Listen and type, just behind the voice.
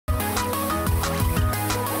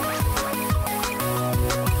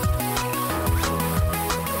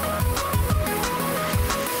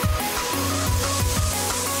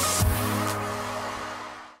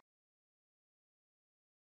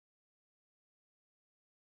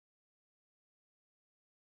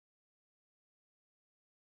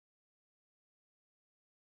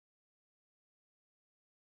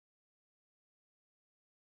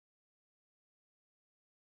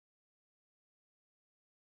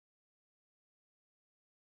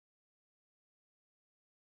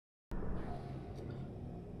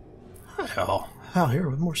Hi, Hal here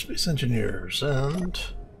with more Space Engineers, and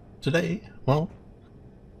today, well,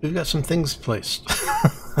 we've got some things placed.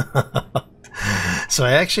 So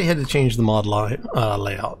I actually had to change the mod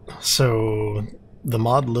layout. So the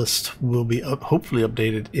mod list will be hopefully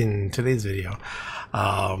updated in today's video.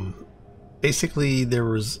 Basically, there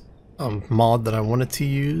was a mod that I wanted to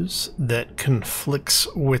use that conflicts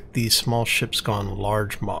with the Small Ships Gone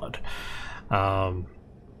Large mod.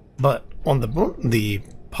 But on the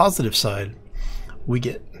positive side, we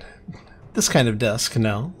get this kind of desk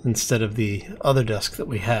now instead of the other desk that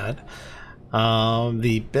we had.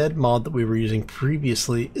 The bed mod that we were using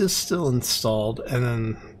previously is still installed, and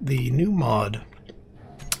then the new mod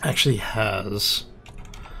actually has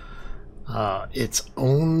its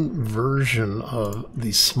own version of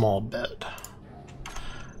the small bed.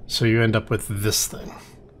 So you end up with this thing.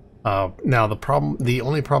 Now the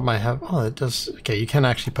only problem I have, it does, okay, you can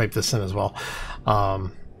actually pipe this in as well.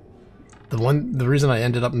 The reason I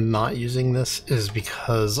ended up not using this is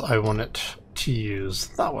because I wanted to use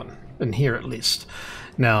that one, in here at least.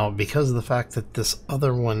 Now, because of the fact that this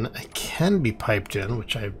other one can be piped in,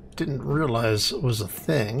 which I didn't realize was a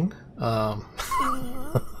thing, I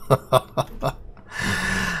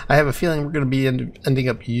have a feeling we're going to be ending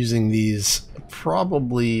up using these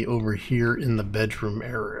probably over here in the bedroom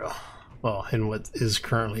area. Well, in what is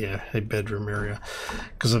currently a bedroom area.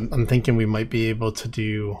 Because I'm thinking we might be able to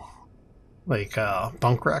do like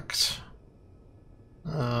bunk racks.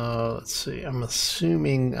 Let's see, I'm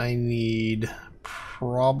assuming I need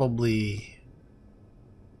probably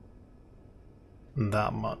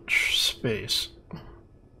that much space.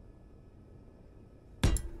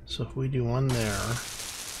 So if we do one there,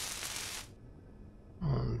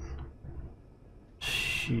 1,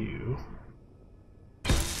 2,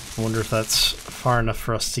 I wonder if that's far enough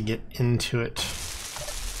for us to get into it.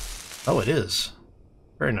 Oh, it is.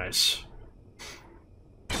 Very nice.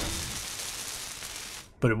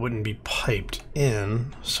 But it wouldn't be piped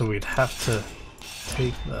in, so we'd have to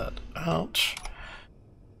take that out.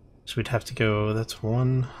 So we'd have to go, that's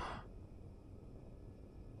 1.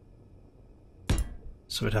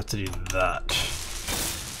 So we'd have to do that.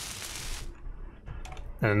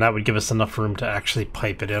 And that would give us enough room to actually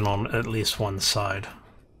pipe it in on at least one side.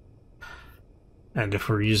 And if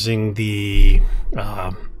we're using the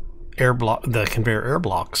the conveyor air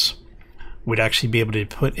blocks, we'd actually be able to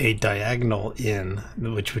put a diagonal in,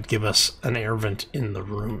 which would give us an air vent in the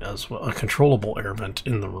room as well, a controllable air vent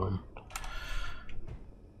in the room.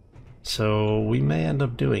 So we may end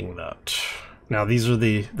up doing that. Now these are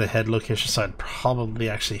the head locations, so I'd probably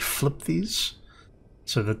actually flip these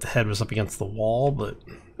so that the head was up against the wall, but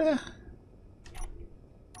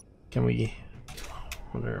can we,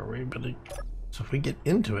 where are we really? So if we get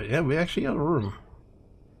into it, yeah, we actually got a room.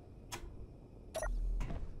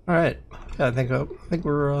 All right, yeah, I think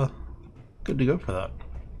we're good to go for that.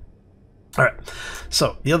 All right,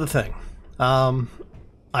 so the other thing,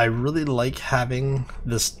 I really like having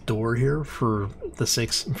this door here for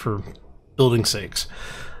building sakes,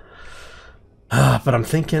 but I'm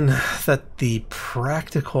thinking that the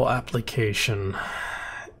practical application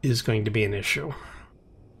is going to be an issue.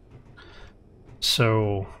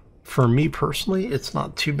 So for me personally, it's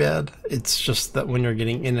not too bad. It's just that when you're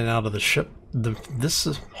getting in and out of the ship, this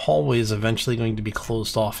hallway is eventually going to be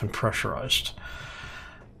closed off and pressurized.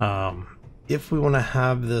 If we want to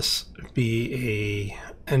have this be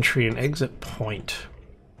a entry and exit point,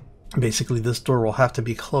 basically this door will have to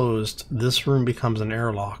be closed, this room becomes an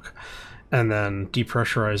airlock, and then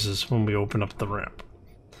depressurizes when we open up the ramp.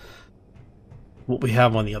 What we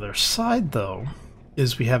have on the other side though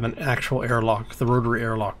is we have an actual airlock, the rotary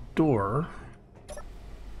airlock door,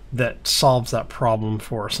 that solves that problem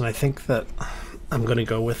for us, and I think that I'm going to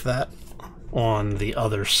go with that on the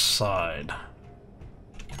other side.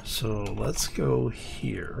 So let's go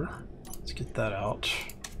here. Let's get that out.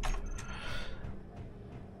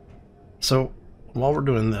 So while we're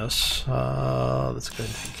doing this, let's go ahead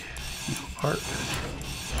and take you apart.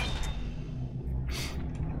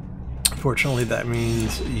 Unfortunately, that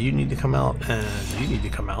means you need to come out and you need to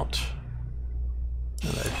come out.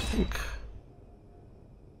 And I think,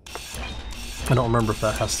 I don't remember if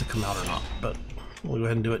that has to come out or not, but we'll go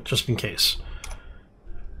ahead and do it just in case.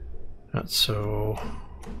 Right, so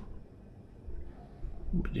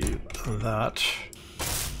we do that.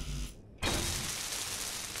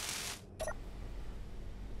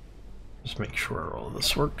 Just make sure all of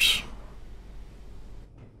this works.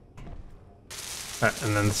 Alright,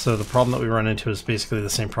 and then so the problem that we run into is basically the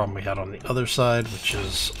same problem we had on the other side, which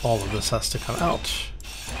is all of this has to come out,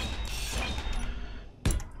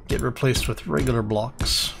 get replaced with regular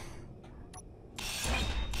blocks,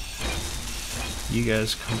 You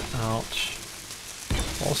guys come out.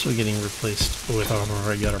 Also getting replaced with our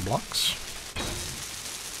regular blocks.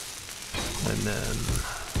 And then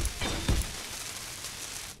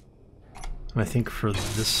I think for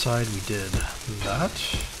this side we did that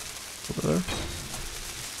over there.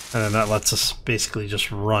 And then that lets us basically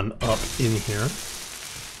just run up in here,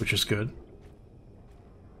 which is good.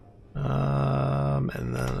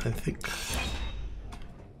 And then I think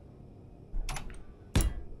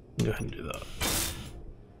go ahead and do that.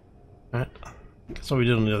 Alright, that's what we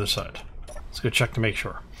did on the other side. Let's go check to make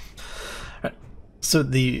sure. Alright, so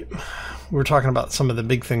we're talking about some of the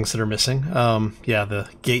big things that are missing. Yeah, the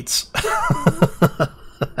gates.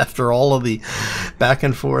 After all of the back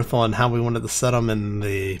and forth on how we wanted to set them and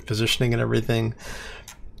the positioning and everything,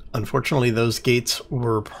 unfortunately those gates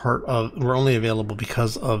were were only available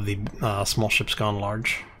because of the Small Ships Gone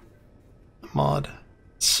Large mod.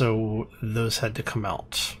 So those had to come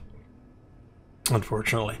out,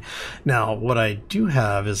 unfortunately. Now what I do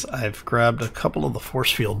have is I've grabbed a couple of the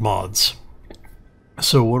force field mods.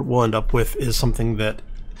 So what we'll end up with is something that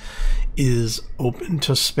is open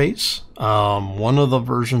to space. One of the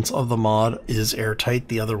versions of the mod is airtight,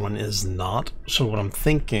 the other one is not. So what I'm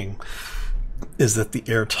thinking is that the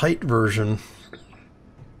airtight version,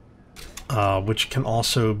 which can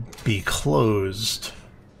also be closed,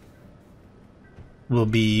 will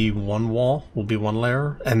be one wall, will be one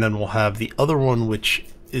layer, and then we'll have the other one, which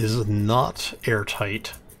is not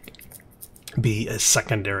airtight, be a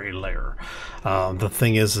secondary layer. The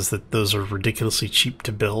thing is that those are ridiculously cheap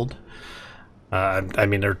to build. I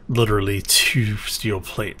mean, they're literally 2 steel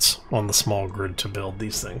plates on the small grid to build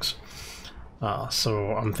these things.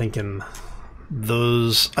 So I'm thinking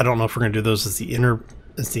those, I don't know if we're going to do those as the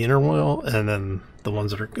inner wall, and then the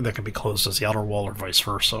ones that can be closed as the outer wall, or vice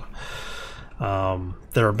versa.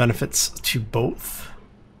 There are benefits to both,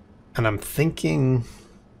 and I am thinking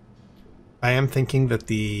that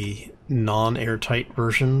the non-airtight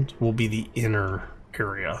version will be the inner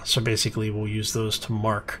area. So basically we'll use those to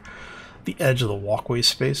mark the edge of the walkway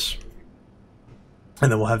space,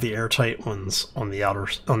 and then we'll have the airtight ones on the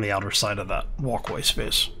outer side of that walkway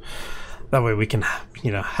space. That way we can,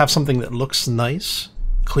 you know, have something that looks nice,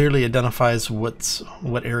 clearly identifies what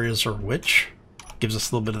areas are which, gives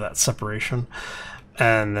us a little bit of that separation,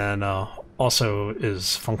 and then also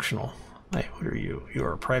is functional. Hey, what are you? You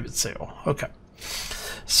are a private sale. Okay.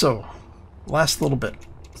 So, last little bit.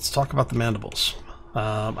 Let's talk about the mandibles.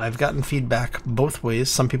 I've gotten feedback both ways.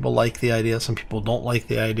 Some people like the idea, some people don't like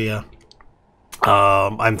the idea.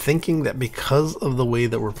 I'm thinking that because of the way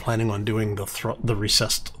that we're planning on doing the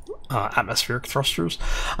recessed atmospheric thrusters,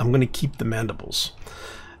 I'm going to keep the mandibles.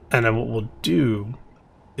 And then what we'll do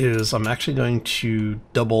is I'm actually going to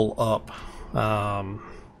double up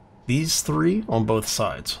these 3 on both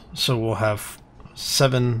sides. So we'll have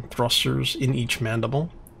 7 thrusters in each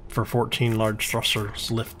mandible for 14 large thrusters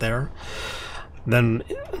lift there. Then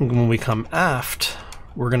when we come aft,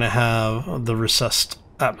 we're going to have the recessed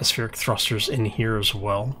atmospheric thrusters in here as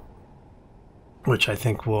well, which I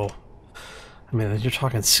think will, I mean, you're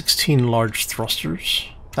talking 16 large thrusters,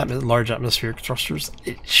 large atmospheric thrusters.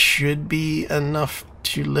 It should be enough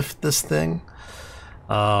to lift this thing.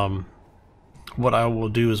 What I will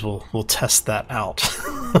do is we'll test that out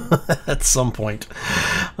at some point.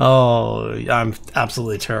 Oh, I'm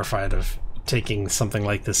absolutely terrified of taking something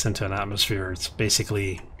like this into an atmosphere. It's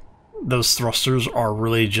basically, those thrusters are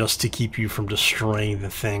really just to keep you from destroying the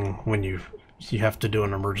thing when you have to do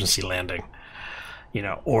an emergency landing, you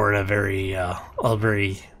know, or in a very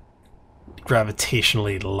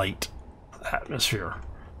gravitationally light atmosphere.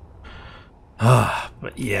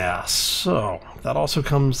 But yeah, so that also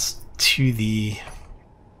comes to the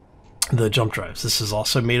jump drives. This is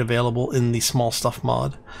also made available in the small stuff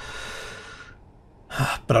mod.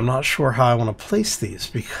 But I'm not sure how I want to place these,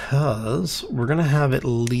 because we're going to have at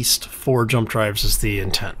least 4 jump drives is the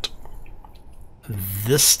intent.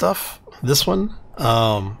 This one,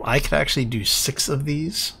 I could actually do 6 of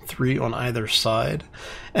these, 3 on either side,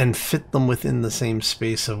 and fit them within the same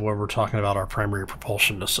space of where we're talking about our primary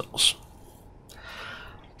propulsion nacelles.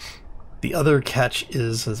 The other catch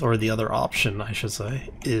is, or the other option, I should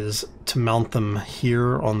say, is to mount them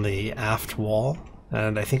here on the aft wall.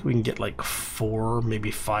 And I think we can get like 4,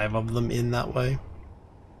 maybe 5 of them in that way.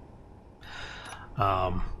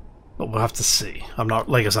 But we'll have to see. I'm not,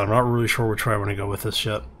 like I said, I'm not really sure which way I want to go with this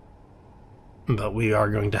yet. But we are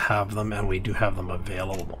going to have them, and we do have them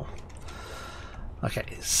available. Okay,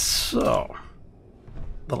 so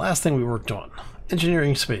the last thing we worked on,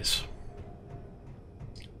 engineering space.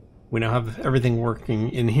 We now have everything working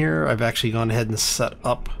in here. I've actually gone ahead and set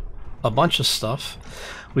up a bunch of stuff.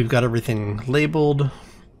 We've got everything labeled.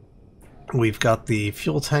 We've got the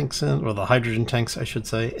fuel tanks in, or the hydrogen tanks, I should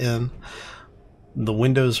say, in. The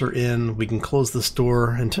windows are in. We can close this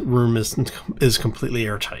door, and room is completely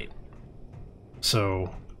airtight.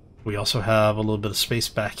 So we also have a little bit of space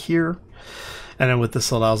back here. And then what this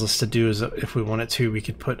allows us to do is that if we wanted to, we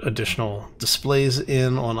could put additional displays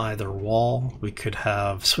in on either wall. We could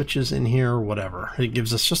have switches in here, whatever. It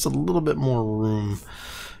gives us just a little bit more room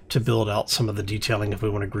to build out some of the detailing if we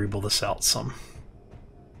want to greeble this out some.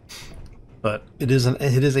 But it is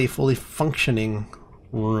a fully functioning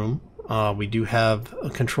room. We do have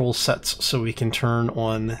control sets so we can turn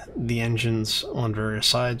on the engines on various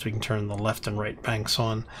sides. We can turn the left and right banks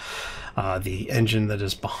on. The engine that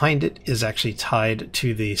is behind it is actually tied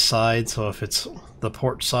to the side, so if it's the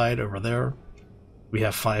port side over there, we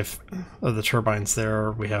have 5 of the turbines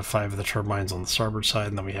there, we have 5 of the turbines on the starboard side,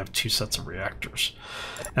 and then we have 2 sets of reactors.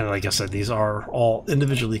 And like I said, these are all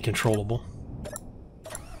individually controllable.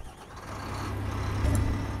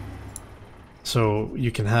 So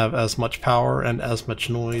you can have as much power and as much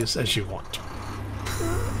noise as you want.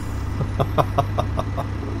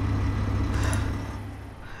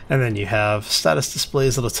 And then you have status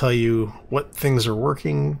displays that'll tell you what things are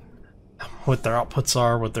working, what their outputs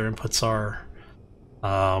are, what their inputs are.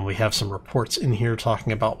 We have some reports in here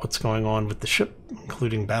talking about what's going on with the ship,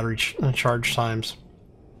 including battery charge times.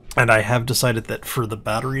 And I have decided that for the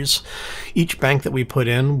batteries, each bank that we put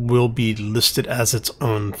in will be listed as its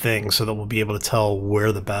own thing, so that we'll be able to tell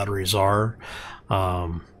where the batteries are,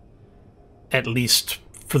 at least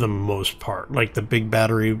for the most part. Like the big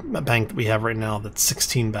battery bank that we have right now, that's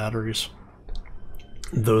 16 batteries.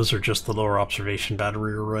 Those are just the lower observation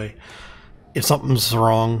battery array. If something's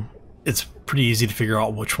wrong, it's pretty easy to figure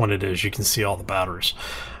out which one it is. You can see all the batteries.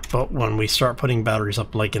 But when we start putting batteries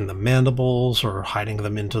up, like in the mandibles or hiding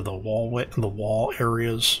them into the wall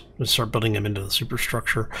areas, and start building them into the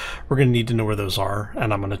superstructure, we're going to need to know where those are.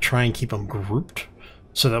 And I'm going to try and keep them grouped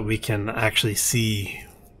so that we can actually see,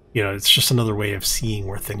 you know, it's just another way of seeing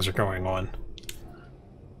where things are going on.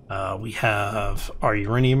 We have our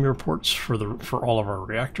uranium reports for all of our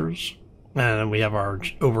reactors, and we have our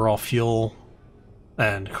overall fuel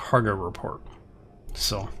and cargo report.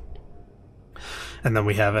 So. And then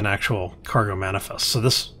we have an actual cargo manifest. So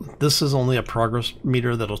this is only a progress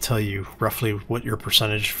meter that'll tell you roughly what your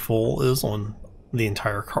percentage full is on the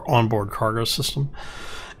entire onboard cargo system.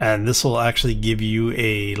 And this will actually give you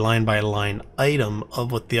a line-by-line item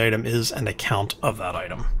of what the item is and a count of that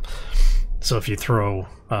item. So if you throw,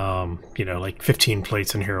 you know, like 15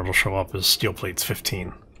 plates in here, it'll show up as steel plates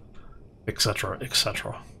 15, etc.,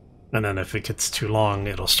 etc. And then if it gets too long,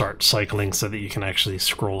 it'll start cycling so that you can actually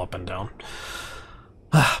scroll up and down.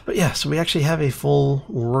 But yeah, so we actually have a full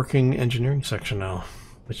working engineering section now,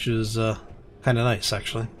 which is kind of nice,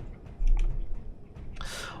 actually.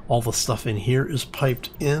 All the stuff in here is piped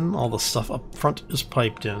in, all the stuff up front is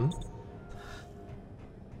piped in.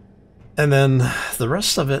 And then the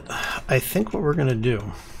rest of it, I think what we're going to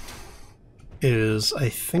do is, I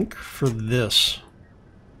think for this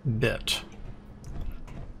bit,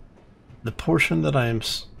 the portion that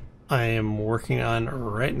I am working on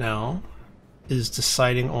right now is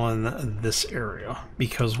deciding on this area,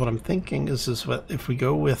 because what I'm thinking is what if we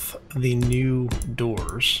go with the new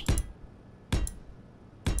doors.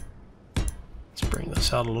 Let's bring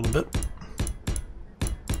this out a little bit.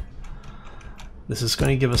 This is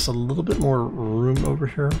going to give us a little bit more room over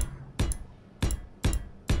here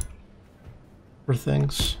for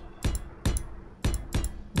things.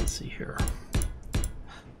 Let's see here.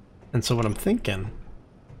 And so what I'm thinking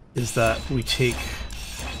is that we take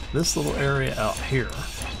this little area out here.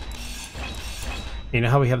 You know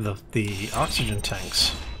how we have the oxygen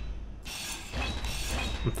tanks?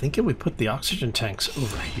 I'm thinking we put the oxygen tanks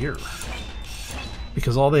over here,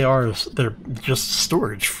 because all they are is they're just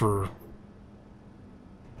storage for,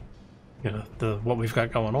 you know, what we've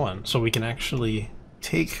got going on. So we can actually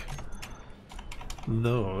take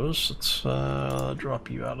those. Let's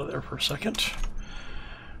drop you out of there for a second.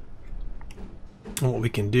 And what we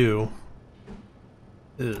can do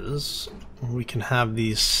is we can have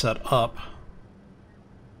these set up.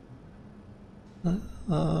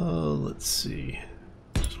 Let's see.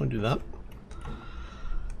 Just want to do that.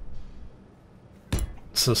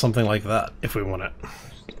 So something like that, if we want it.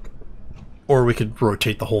 Or we could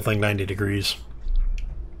rotate the whole thing 90 degrees.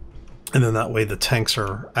 And then that way the tanks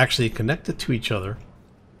are actually connected to each other.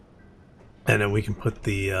 And then we can put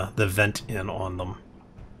the vent in on them.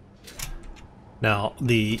 Now,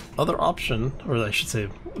 the other option, or I should say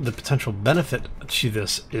the potential benefit to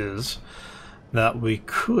this, is that we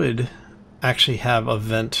could actually have a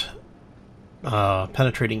vent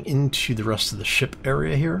penetrating into the rest of the ship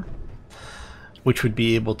area here, which would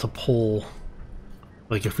be able to pull,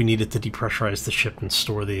 like if we needed to depressurize the ship and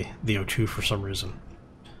store the O2 for some reason,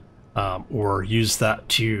 or use that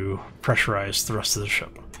to pressurize the rest of the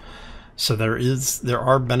ship. So there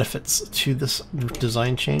are benefits to this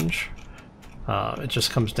design change. It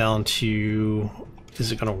just comes down to,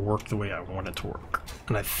 is it going to work the way I want it to work?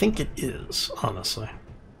 And I think it is, honestly.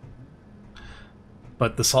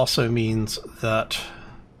 But this also means that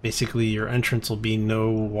basically your entrance will be no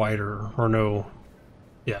wider, or no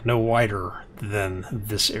wider than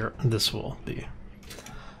this will be.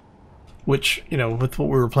 Which, you know, with what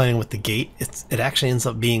we were planning with the gate, it actually ends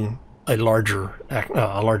up being a larger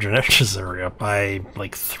entrance area by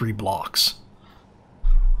like 3 blocks.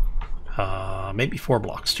 Maybe 4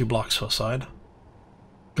 blocks, 2 blocks to a side.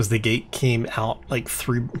 Because the gate came out like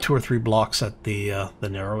 2 or 3 blocks at the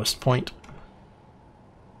narrowest point.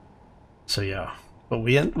 So yeah, but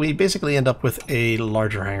we basically end up with a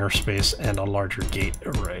larger hangar space and a larger gate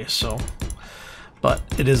array. So, but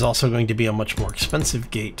it is also going to be a much more expensive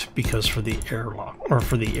gate, because for the airlock, or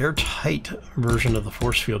for the airtight version of the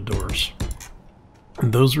force field doors,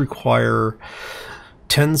 those require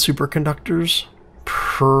 10 superconductors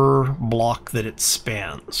per block that it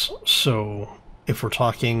spans. So if we're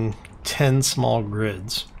talking 10 small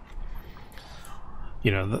grids,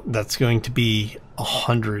 you know, that's going to be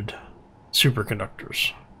 100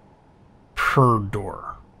 superconductors per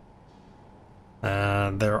door.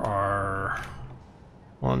 And there are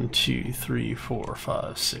 1, 2, 3, 4,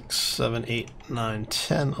 5, 6, 7, 8, 9,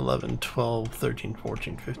 10, 11, 12, 13,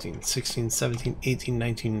 14, 15, 16, 17, 18,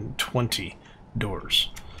 19, 20 doors.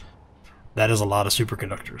 That is a lot of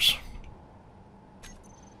superconductors.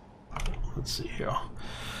 Let's see here.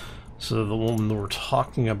 So the one that we're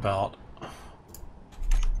talking about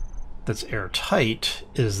that's airtight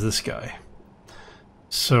is this guy.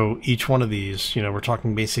 So each one of these, you know, we're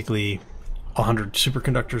talking basically 100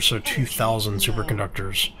 superconductors, so 2,000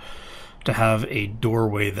 superconductors to have a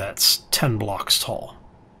doorway that's 10 blocks tall.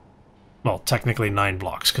 Well, technically 9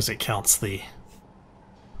 blocks, because it counts the...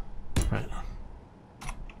 Right.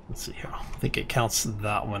 Let's see here. I think it counts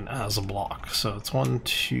that one as a block. So it's 1,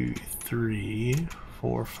 2, 3,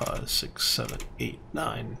 4, 5, 6, 7, 8,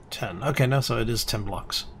 9, 10. Okay, no, so it is 10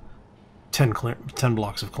 blocks. 10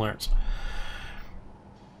 blocks of clearance.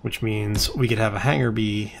 Which means we could have a hangar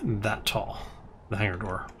be that tall, the hangar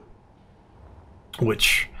door.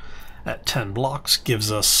 Which, at 10 blocks,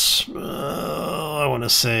 gives us, I want to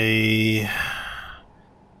say,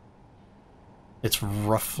 it's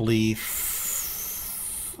roughly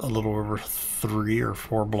a little over 3 or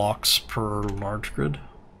 4 blocks per large grid.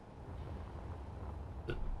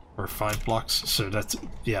 Or 5 blocks, so that's,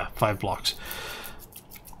 yeah, 5 blocks.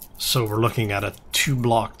 So we're looking at a 2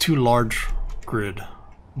 large grid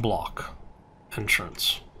block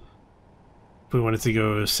entrance. If we wanted to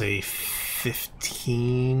go, say,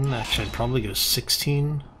 15, actually I'd probably go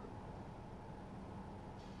 16.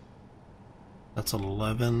 That's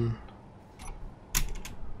 11,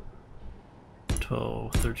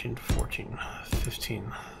 12, 13, 14,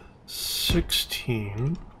 15,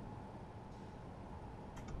 16.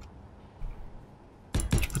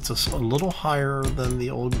 Which puts us a little higher than the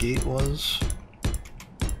old gate was.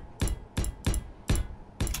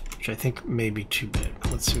 Which I think may be too big.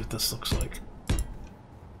 Let's see what this looks like.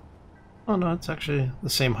 Oh no, it's actually the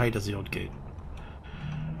same height as the old gate.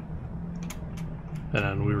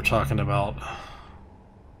 And we were talking about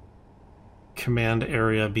command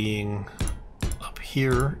area being up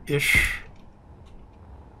here-ish.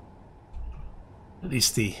 At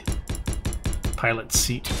least the pilot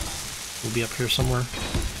seat will be up here somewhere.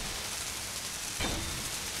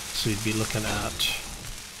 So you'd be looking at...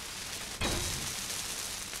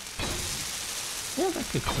 Yeah, that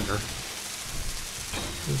could clear.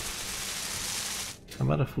 How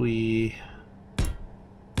about if we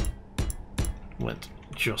went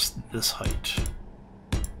just this height?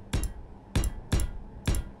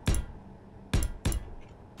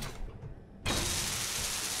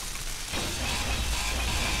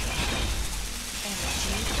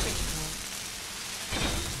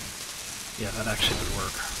 Yeah, that actually would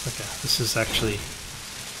work. Okay, this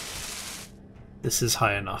is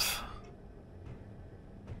high enough.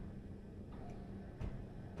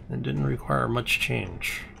 It didn't require much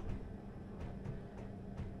change.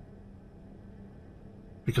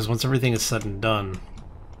 Because once everything is said and done,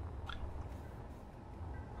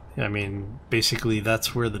 I mean, basically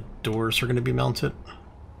that's where the doors are going to be mounted.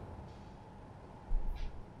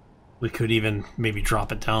 We could even maybe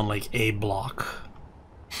drop it down like a block.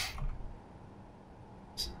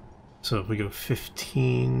 So So if we go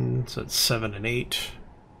 15, so it's 7 and 8.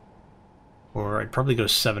 Or I'd probably go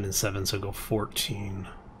 7 and 7, so go 14.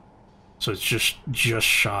 So it's just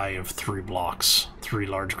shy of 3 blocks, 3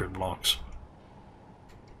 large grid blocks.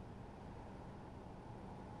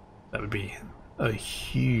 That would be a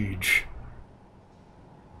huge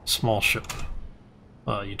small ship,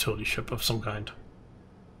 utility ship of some kind.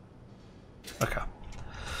 Okay.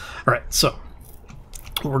 Alright, so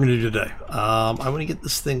what we're going to do today. I want to get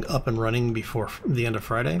this thing up and running before the end of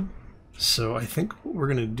Friday. So I think what we're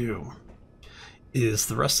going to do is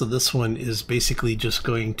the rest of this one is basically just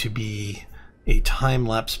going to be a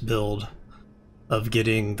time-lapse build of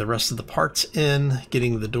getting the rest of the parts in,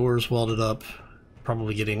 getting the doors welded up,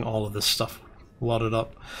 probably getting all of this stuff welded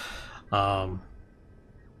up. I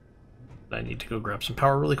need to go grab some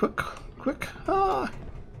power really quick.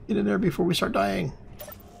 Get in there before we start dying.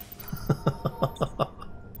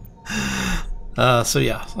 So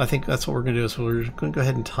yeah, I think that's what we're going to do, is we're going to go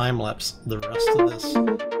ahead and time-lapse the rest of this.